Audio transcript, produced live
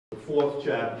The fourth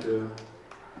chapter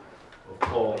of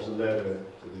Paul's letter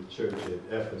to the church at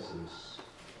Ephesus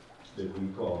that we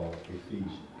call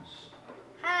Ephesians.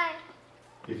 Hi.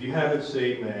 If you have it,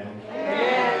 say amen.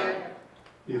 Amen.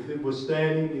 If it was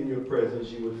standing in your presence,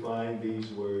 you would find these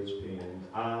words penned.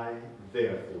 I,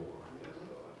 therefore,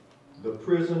 the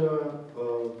prisoner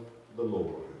of the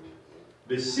Lord,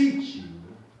 beseech you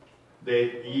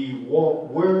that ye walk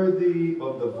worthy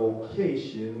of the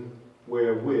vocation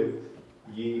wherewith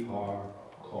ye are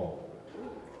called,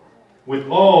 with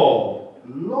all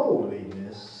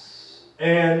lowliness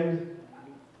and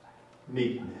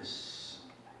meekness,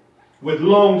 with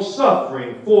long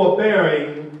suffering,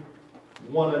 forbearing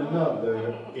one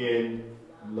another in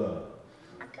love,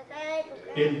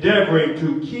 endeavoring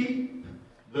to keep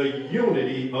the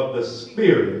unity of the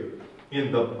Spirit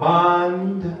in the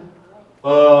bond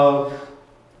of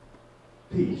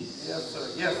peace. Yes, sir.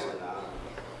 Yes, sir.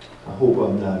 I hope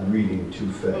I'm not reading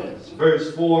too fast.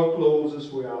 Verse 4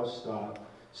 closes where I'll stop.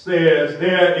 Says,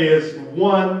 there is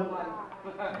one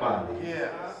body,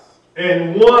 Yes.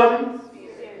 and one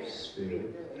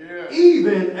Spirit, Yes.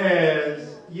 even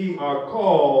as ye are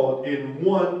called in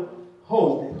one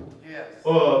hope Yes.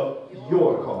 of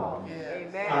your call.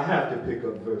 Yes. I have to pick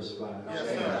up verse 5. Yes,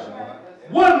 sir.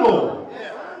 One Lord,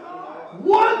 Yes.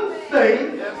 one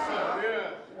faith, Yes, sir.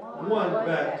 one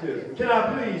baptism. Can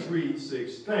I please read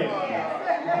 6? Thank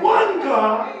you. One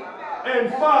God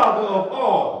and Father of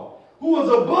all, who is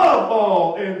above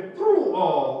all and through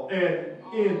all and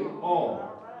in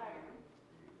all.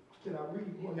 Can I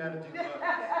read one?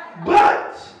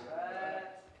 But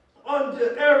unto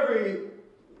every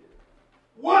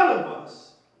one of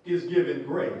us is given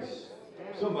grace.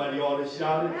 Somebody ought to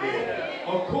shout it there.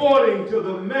 According to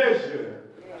the measure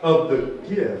of the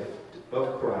gift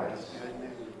of Christ.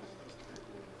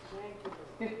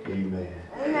 Amen.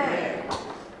 Amen.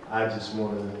 I just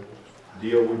want to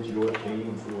deal with your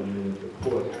theme for a minute, the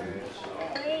portrait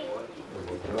of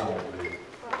a godly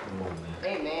woman.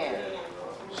 Amen.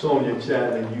 Sonia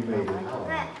Chapman, you made it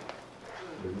hard.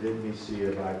 But let me see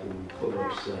if I can pull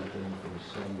up something from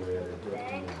somewhere to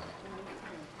help you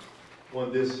out.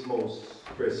 On this most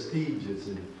prestigious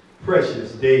and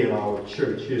precious day in our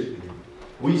church history,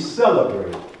 we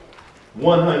celebrate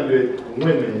 100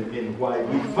 women in white.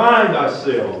 We find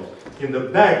ourselves in the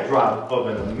backdrop of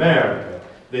an America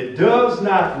that does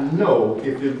not know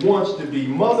if it wants to be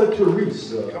Mother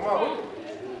Teresa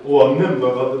or a member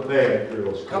of the Bad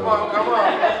Girls Club. Come on, come on.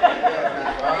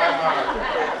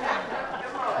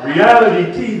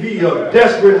 Reality TV of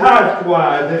desperate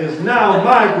housewives that is now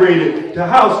migrated to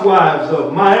housewives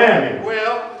of Miami,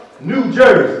 New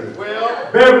Jersey,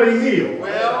 Beverly Hills,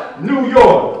 New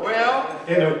York,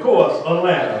 and of course,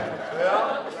 Atlanta.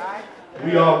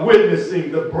 We are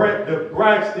witnessing the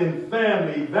Braxton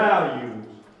family values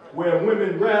where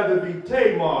women rather be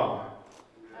Tamar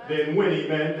than Winnie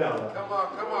Mandela. Come on,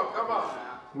 come on, come on.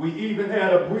 We even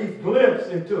had a brief glimpse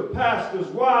into pastors'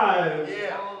 wives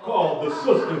called the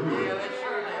sisterhood.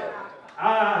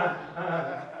 I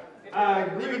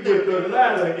agree with the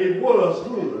latter. It was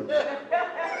good.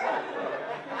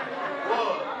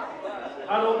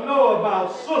 I don't know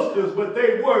about sisters, but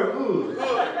they were good.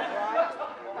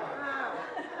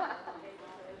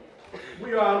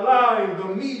 We are allowing the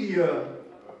media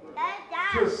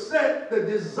to set the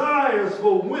desires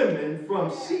for women from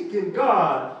seeking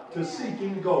God to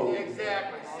seeking gold.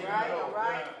 Exactly.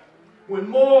 Right. When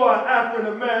more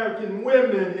African-American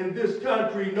women in this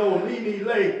country know Nene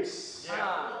Lakes,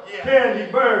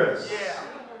 Candy Burris,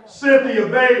 Cynthia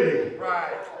Bailey,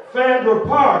 Fandra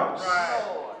Parks,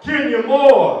 Kenya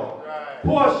Moore,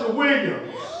 Portia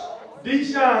Williams,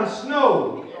 Deshaun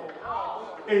Snow,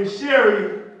 and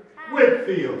Sherry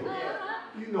Whitfield.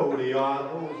 You know who they are.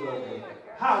 Those are the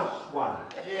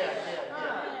housewives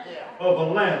of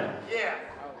Atlanta.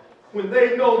 When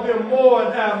they know them more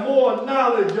and have more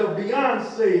knowledge of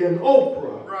Beyonce and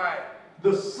Oprah,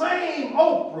 the same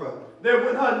Oprah that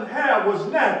when her hair was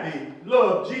nappy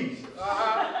loved Jesus.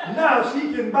 Now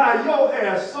she can buy your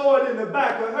hair, sew it in the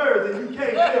back of hers, and you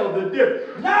can't tell the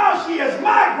difference. Now she has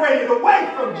migrated away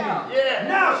from Jesus.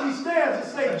 Now she stands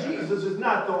to say Jesus is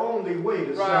not the only way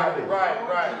to salvation.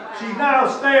 She now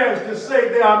stands to say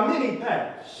there are many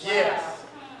paths.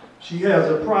 She has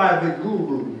a private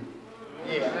guru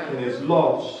and is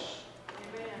lost,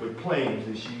 but claims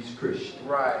that she's Christian.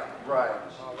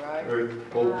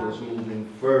 Oprah's moving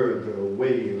further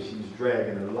away, and she's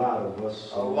dragging a lot of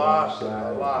us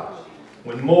alongside.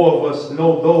 When more of us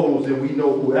know those, and we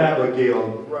know who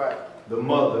Abigail, the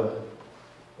mother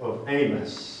of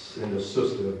Amos and the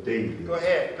sister of David. Go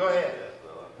ahead.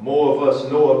 More of us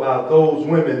know about those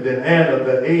women than Anna,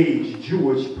 the aged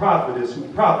Jewish prophetess who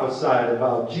prophesied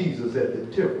about Jesus at the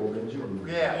temple in Jerusalem.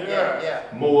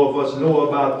 More of us know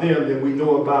about them than we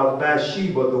know about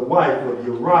Bathsheba, the wife of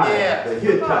Uriah, the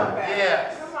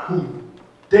Hittite, who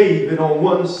David on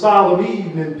one solemn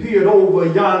evening peered over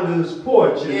yonder's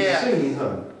porch and seen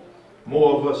her.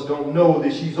 More of us don't know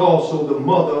that she's also the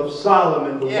mother of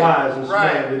Solomon, the wisest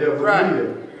man that ever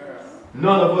lived.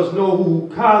 None of us know who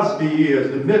Cosby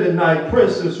is, the Midianite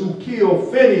princess who killed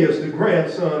Phineas, the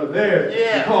grandson of Aaron,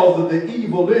 because of the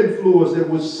evil influence that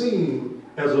was seen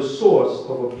as a source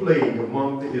of a plague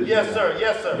among the Israelites.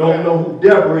 Yes, sir. Don't know who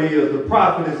Deborah is, the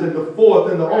prophetess and the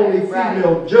fourth and the only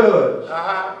female judge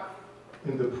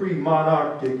in the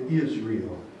pre-monarchic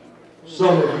Israel.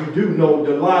 Some of you do know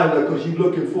Delilah because you're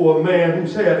looking for a man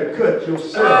who's had a cut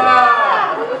yourself.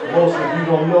 Most of you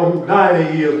don't know who Dinah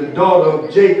is, the daughter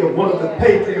of Jacob, one of the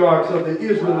patriarchs of the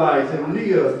Israelites, and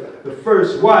Leah, the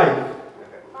first wife.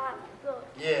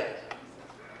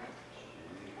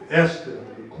 Esther,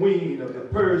 the queen of the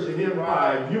Persian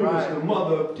Empire, Eunice, the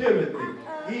mother of Timothy,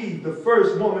 Eve, the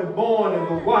first woman born and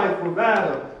the wife of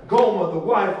Adam, Gomer, the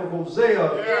wife of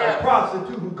Hosea, a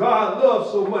prostitute who God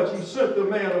loved so much he sent the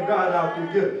man of God out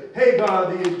to get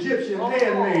Hagar, the Egyptian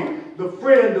handmaid, the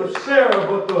friend of Sarah,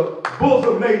 but the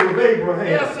bosom mate of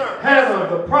Abraham.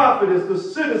 Hannah, the prophetess, the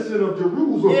citizen of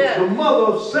Jerusalem, the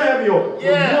mother of Samuel,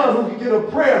 the one who could get a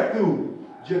prayer through.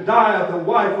 Jediah, the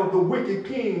wife of the wicked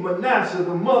king, Manasseh,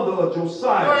 the mother of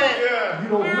Josiah. You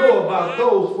don't know about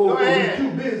those folks, but we're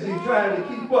too busy trying to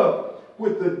keep up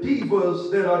with the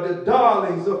divas that are the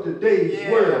darlings of today's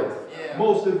world.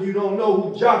 Most of you don't know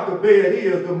who Jochebed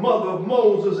is, the mother of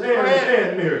Moses, Aaron,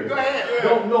 and Mary.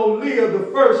 Don't know Leah, the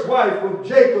first wife of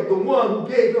Jacob, the one who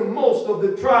gave him most of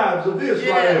the tribes of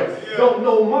Israel. Don't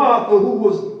know Martha, who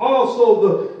was also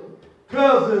the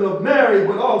cousin of Mary,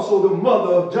 but also the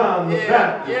mother of John the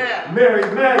Baptist. Mary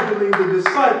Magdalene, the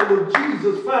disciple of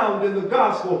Jesus, found in the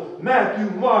gospel, Matthew,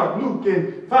 Mark, Luke,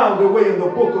 and found her way in the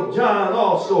book of John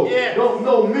also. Don't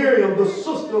know Miriam, the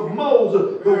sister of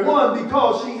Moses, the one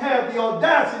because she had the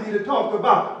audacity to talk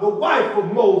about the wife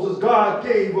of Moses. God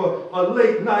gave her a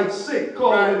late night sick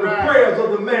call, and the prayers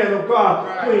of the man of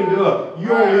God cleaned her up.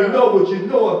 You only know what you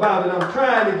know about it. I'm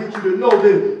trying to get you to know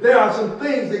that there are some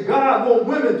things that God wants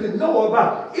women to know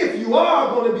about if you are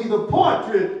going to be the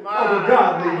portrait of a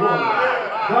godly woman.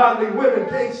 Godly women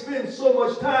can't spend so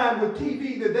much time with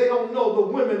TV that they don't know the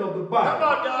women of the Bible.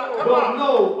 Don't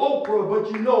know Oprah,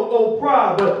 but you know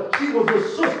Oprah, but she was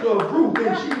a sister of Ruth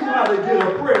and she knew how to get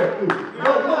a prayer through.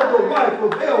 Don't know the wife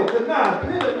of Elkanah,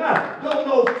 Peninnah. Don't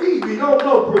know Phoebe, don't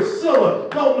know Priscilla,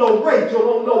 don't know Rachel,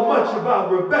 don't know much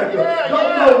about Rebecca.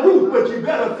 Don't know Ruth, but you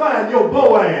better find your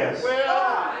Boaz.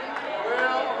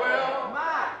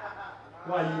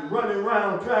 While you running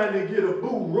around trying to get a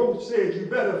boo, Ruth said you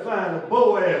better find a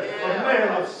Boaz, a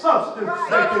man of substance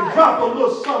that can drop a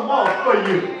little something off for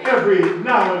you every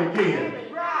now and again.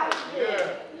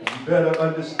 You better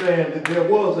understand that there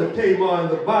was a Tamar in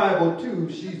the Bible too.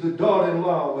 She's the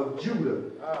daughter-in-law of Judah,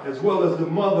 as well as the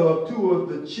mother of two of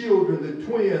the children, the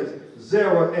twins,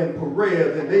 Zerah and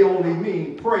Perez, and they only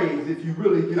mean praise. If you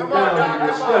really get down to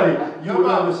your study, you will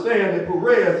understand that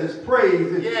Perez is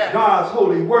praise. It's God's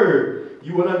holy word.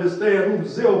 You will understand who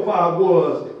Zilpah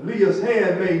was, Leah's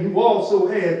handmaid, who also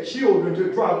had children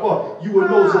to drop off. You will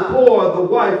know Zipporah, the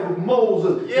wife of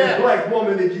Moses, the black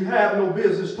woman that you have no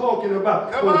business talking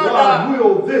about. But God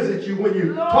will visit you when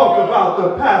you talk about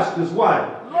the pastor's wife.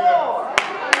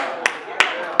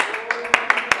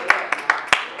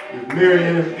 If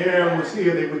Miriam and Aaron was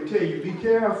here, they would tell you, be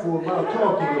careful about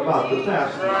talking about the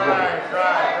pastor's wife.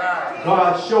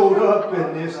 God showed up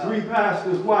and there's three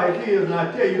pastors' wife here, and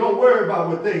I tell you, don't worry about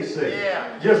what they say.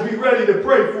 Just be ready to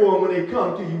pray for them when they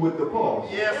come to you with the pulse.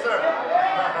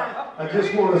 I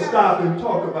just want to stop and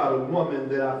talk about a woman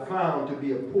that I found to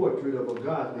be a portrait of a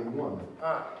godly woman.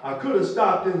 I could have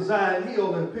stopped in Zion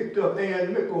Hill and picked up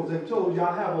Ann Mickles and told you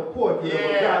I have a portrait of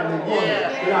a godly woman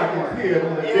that I can hear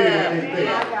on a day-to-day basis.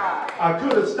 I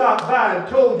could have stopped by and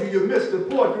told you you missed a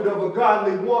portrait of a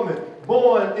godly woman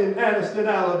born in Anniston,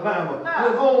 Alabama,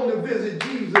 went home to visit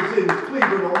Jesus in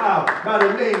Cleveland, Ohio, by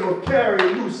the name of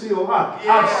Carrie Lucille Hodge.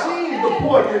 I've seen the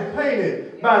portrait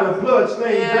painted by the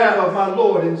blood-stained banner of my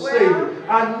Lord and Savior.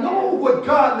 I know what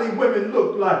godly women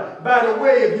look like. By the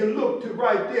way, if you look to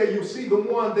right there, you'll see the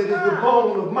one that is the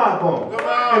bone of my bone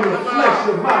and the flesh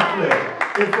of my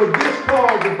flesh. And for this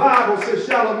cause, the Bible says,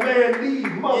 shall a man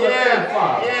leave mother and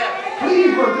father,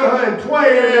 cleave unto her in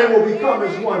twain, and they will become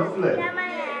as one flesh.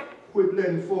 Quit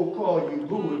letting folk call you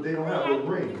boo if they don't have a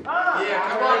ring.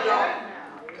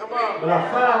 Come on. But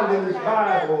I found in this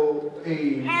Bible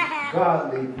a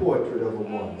godly portrait of a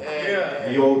woman.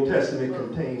 The Old Testament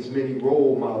contains many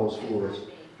role models for us.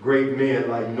 Great men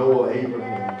like Noah,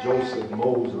 Abraham, Joseph,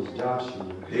 Moses,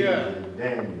 Joshua, David, and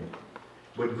Daniel.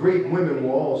 But great women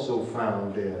were also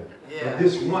found there. And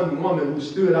this one woman who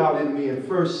stood out in me in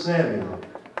 1 Samuel,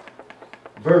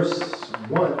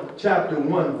 chapter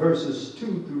 1, verses 2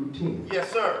 through 10.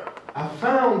 Yes, sir. I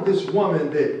found this woman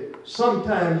that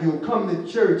sometimes you'll come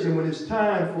to church, and when it's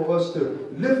time for us to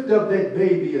lift up that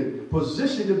baby and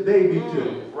position the baby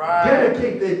to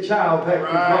dedicate that child back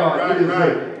to God, it is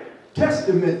a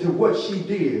testament to what she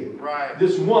did.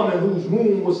 This woman whose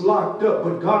womb was locked up,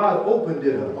 but God opened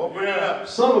it up. Open it up.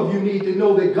 Some of you need to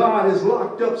know that God has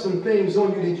locked up some things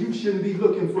on you that you shouldn't be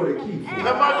looking for the key for.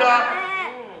 Come on, Doc.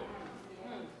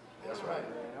 That's right.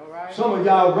 Some of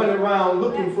y'all running around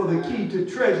looking for the key to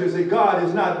treasures that God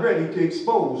is not ready to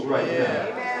expose right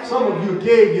now. Some of you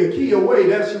gave your key away.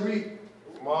 That's your reason.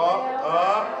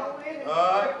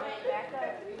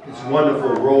 This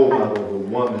wonderful role model of a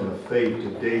woman of faith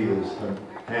today is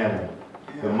Hannah,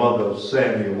 the mother of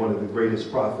Samuel, one of the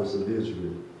greatest prophets of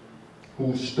Israel,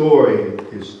 whose story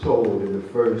is told in the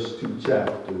first 2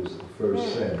 chapters of 1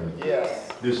 Samuel.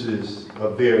 This is a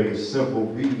very simple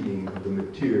reading of the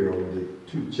material in the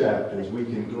 2 chapters. We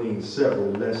can glean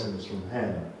several lessons from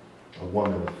Hannah, a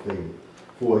woman of faith.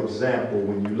 For example,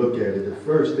 when you look at it, the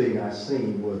first thing I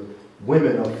seen was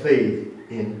women of faith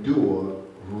endure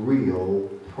real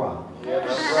problems. Yeah,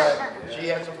 that's right. She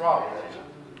had some problems.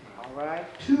 All right.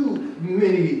 Too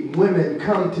many women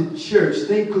come to church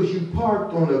think because you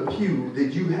parked on a pew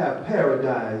that you have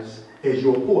paradise as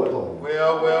your porthole.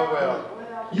 Well.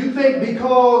 You think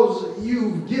because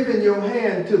you've given your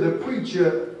hand to the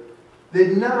preacher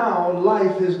that now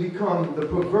life has become the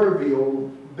proverbial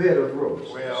bed of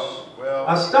roses. Well.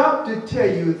 I stopped to tell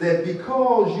you that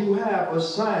because you have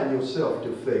assigned yourself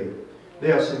to faith,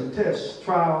 there are some tests,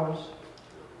 trials,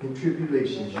 and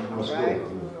tribulations you must go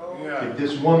through. If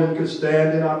this woman could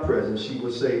stand in our presence, she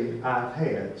would say, I've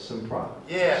had some problems.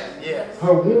 Yes.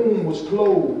 Her womb was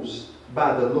closed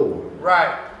by the Lord.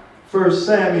 Right. 1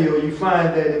 Samuel, you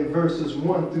find that in verses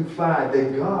 1 through 5,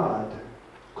 that God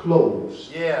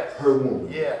closed her womb.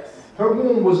 Yes. Her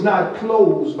womb was not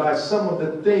closed by some of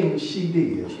the things she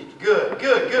did.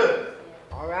 Good.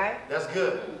 All right. That's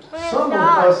good. Some of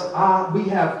us, we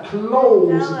have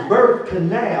closed birth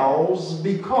canals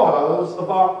because of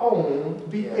our own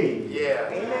behavior.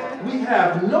 Amen. We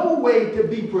have no way to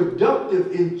be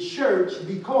productive in church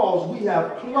because we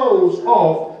have closed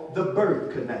off the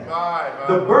birth canal.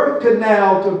 The birth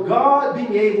canal to God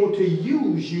being able to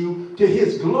use you to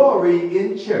His glory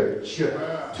in church.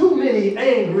 Too many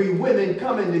angry women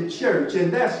come into church,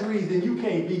 and that's the reason you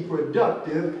can't be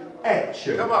productive at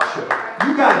church.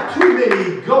 You got too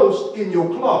many ghosts in your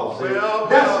closet.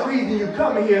 That's the reason you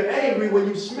come here angry when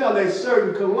you smell a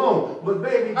certain cologne. But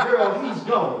baby girl, he's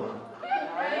gone.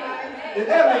 And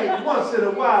every once in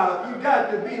a while, you got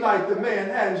to be like the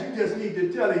Manhattans. You just need to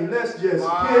tell him, let's just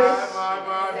kiss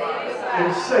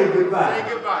and say goodbye.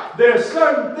 There are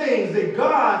certain things that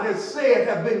God has said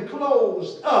have been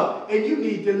closed up, and you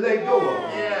need to let go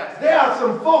of. There are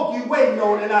some folk you waiting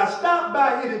on, and I stopped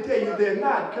by here to tell you they're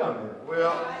not coming.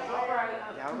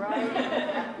 All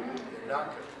right.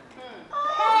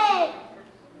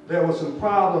 There were some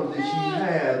problems that she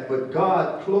had, but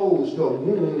God closed her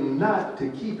womb not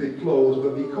to keep it closed,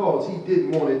 but because He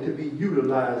didn't want it to be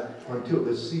utilized until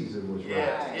the season was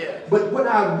right. But what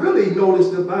I really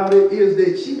noticed about it is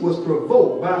that she was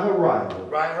provoked by her rival.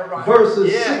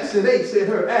 Verses 6 and 8 said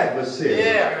her adversary.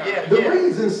 The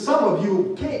reason some of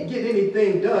you can't get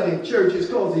anything done in church is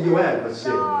because of your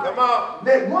adversary. Come on.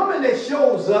 That woman that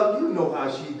shows up, you know how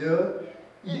she does.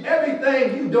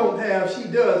 Everything you don't have, she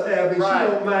does have, and she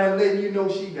don't mind letting you know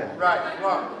she got it.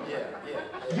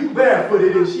 You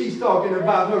barefooted and she's talking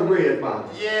about her red bottom.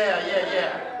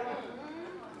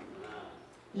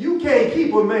 You can't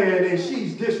keep a man and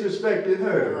she's disrespecting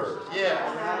hers.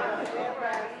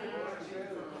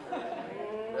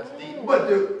 But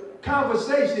the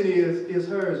conversation is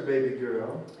hers, baby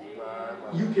girl.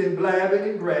 You can blab it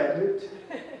and grab it,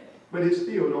 but it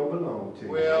still don't belong to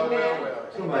you. Well.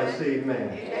 Somebody say amen.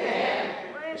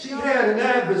 She had an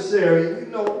adversary. You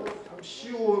know, I'm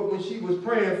sure when she was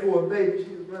praying for a baby,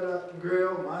 she was like,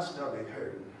 girl, my stomach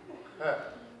hurting.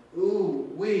 Ooh,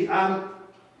 I'm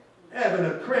having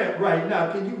a cramp right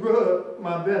now. Can you rub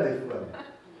my belly for me?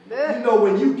 You know,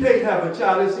 when you can't have a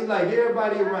child, it seems like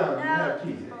everybody around you have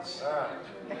kids.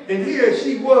 And here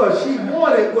she was. She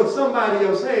wanted what somebody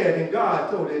else had, and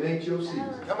God told her, it ain't your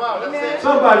season. Come on, let's say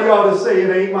Somebody ought to say, it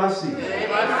ain't my season. it. Ain't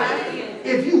my season.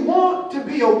 If you want to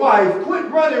be a wife, quit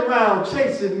running around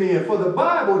chasing men, for the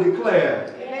Bible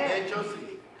declares Ain't your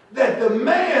season. that the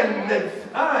man that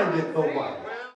findeth a wife